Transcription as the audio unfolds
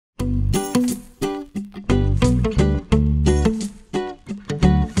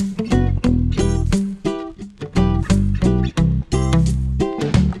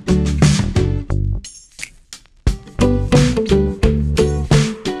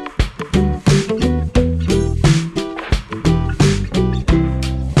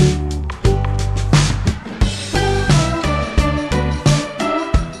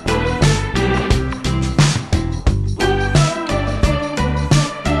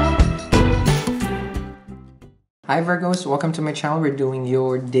Hi Virgos, welcome to my channel. We're doing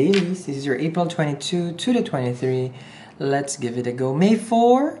your dailies. This is your April 22 to the 23. Let's give it a go. May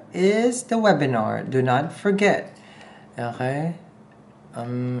 4 is the webinar. Do not forget. Okay?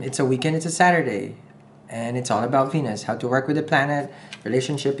 It's a weekend, it's a Saturday. And it's all about Venus, how to work with the planet,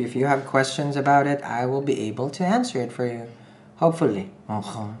 relationship. If you have questions about it, I will be able to answer it for you. Hopefully.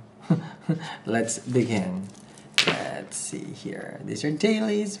 Let's begin. Let's see here. These are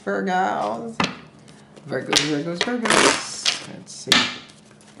dailies, Virgos. Virgos. Let's see.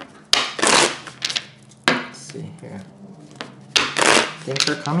 Let's see here. Things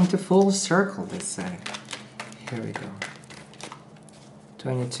are coming to full circle this side. Here we go.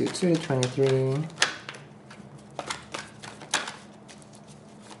 22 to 23.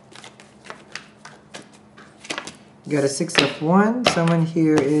 You got a 6 of Wands. Someone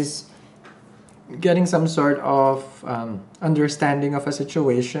here is getting some sort of understanding of a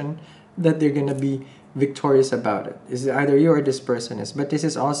situation that they're gonna be victorious about it. Is either you or this person is, but this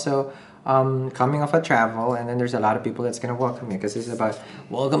is also coming off a travel, and then there's a lot of people that's gonna welcome you because this is about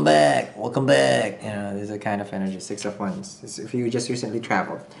welcome back. You know, there's a kind of energy. 6 of Wands. It's if you just recently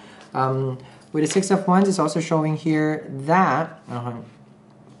traveled. With the 6 of Wands, it's also showing here that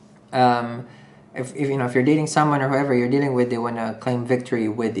if you know, if you're dating someone or whoever you're dealing with, they want to claim victory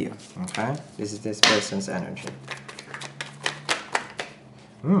with you. Okay, this is this person's energy.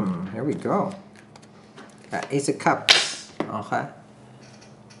 Here we go. Ace of Cups. Okay,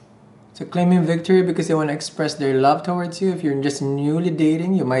 so claiming victory because they want to express their love towards you. If you're just newly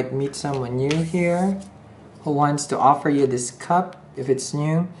dating, you might meet someone new here who wants to offer you this cup. If it's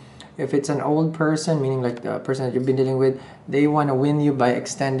new, if it's an old person, meaning like the person that you've been dealing with, they want to win you by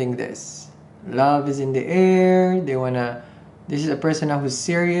extending this. Love is in the air. They wanna. This is a person now who's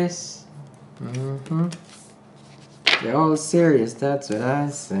serious. They're all serious. That's what I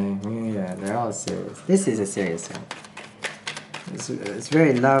say. Yeah, they're all serious. This is a serious one. It's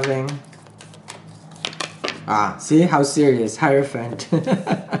very loving. See how serious. Hierophant.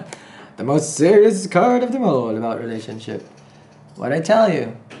 The most serious card of them all about relationship. What I tell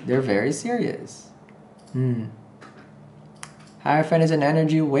you, they're very serious. Hierophant is an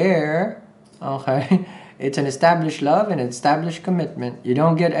energy where, okay, it's an established love and an established commitment. You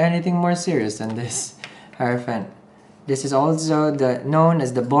don't get anything more serious than this, Hierophant. This is also known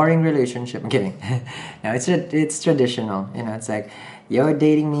as the boring relationship. I'm kidding. No, it's traditional. You know, it's like, you're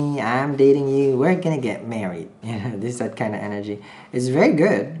dating me, I'm dating you, we're gonna get married. You know, this is that kind of energy. It's very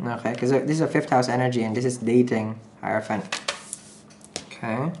good, okay, because this is a 5th house energy and this is dating, Hierophant.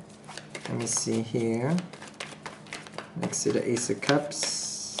 Okay, let me see here. Next to the Ace of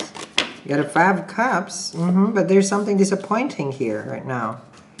Cups. You got a 5 of Cups, but there's something disappointing here right now.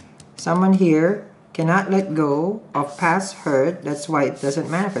 Someone here cannot let go of past hurt. That's why it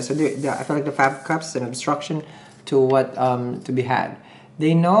doesn't manifest. So I feel like the 5 of Cups is an obstruction to what to be had.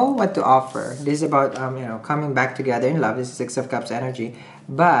 They know what to offer. This is about you know, coming back together in love. This is 6 of Cups energy.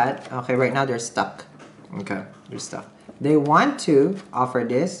 But okay, right now they're stuck. Okay, they're stuck. They want to offer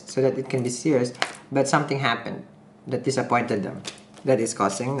this so that it can be serious, but something happened that disappointed them. That is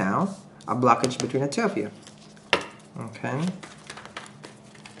causing now a blockage between the two of you. Okay.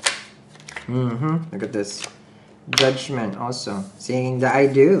 Look at this. Judgment also. Saying the I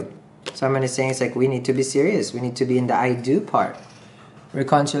do. Someone is saying it's like we need to be serious. We need to be in the I do part.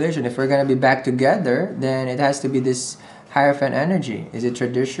 Reconciliation. If we're going to be back together, then it has to be this Hierophant energy. Is it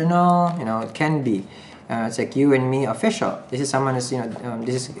traditional? You know, it can be. It's like you and me official. This is someone who's, you know,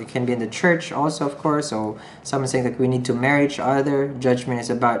 it can be in the church also, of course. So someone saying that we need to marry each other. Judgment is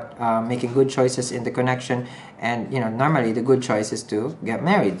about making good choices in the connection. And, you know, normally the good choice is to get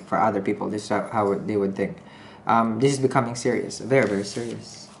married for other people. This is how they would think. This is becoming serious. Very, very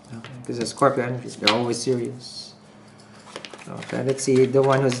serious. Because the Scorpio energies, they're always serious. Okay, let's see the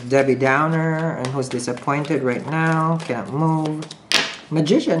one who's Debbie Downer and who's disappointed right now. Can't move.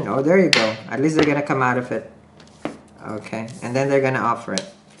 Magician. Oh, there you go. At least they're gonna come out of it. Okay, and then they're gonna offer it.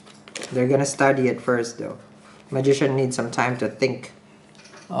 They're gonna study it first, though. Magician needs some time to think.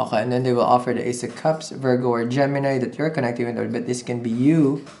 Okay, and then they will offer the Ace of Cups, Virgo or Gemini that you're connecting with, but this can be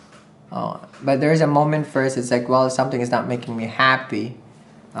you. But there's a moment first. It's like, well, something is not making me happy.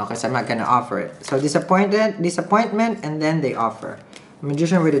 Okay, so I'm not gonna offer it. So disappointment, and then they offer.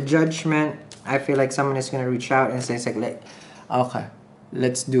 Magician with a Judgment. I feel like someone is gonna reach out and say, it's like, okay,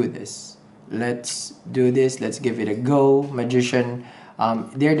 let's do this. Let's do this. Let's give it a go. Magician,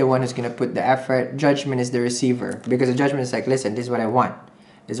 they're the one who's going to put the effort. Judgment is the receiver. Because the Judgment is like, listen, this is what I want.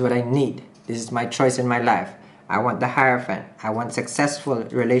 This is what I need. This is my choice in my life. I want the Hierophant. I want successful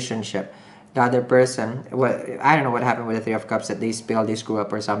relationship. The other person, well, I don't know what happened with the 3 of Cups, that they spilled, they screw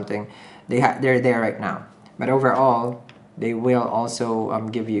up or something. They're there right now. But overall, they will also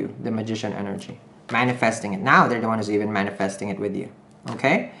give you the magician energy. Manifesting it. Now they're the ones who's even manifesting it with you.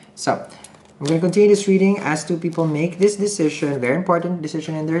 Okay? So, I'm going to continue this reading as two people make this decision, very important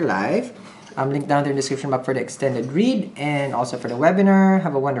decision in their life. Link down in the description box for the extended read and also for the webinar.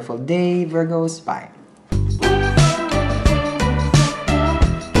 Have a wonderful day, Virgos. Bye.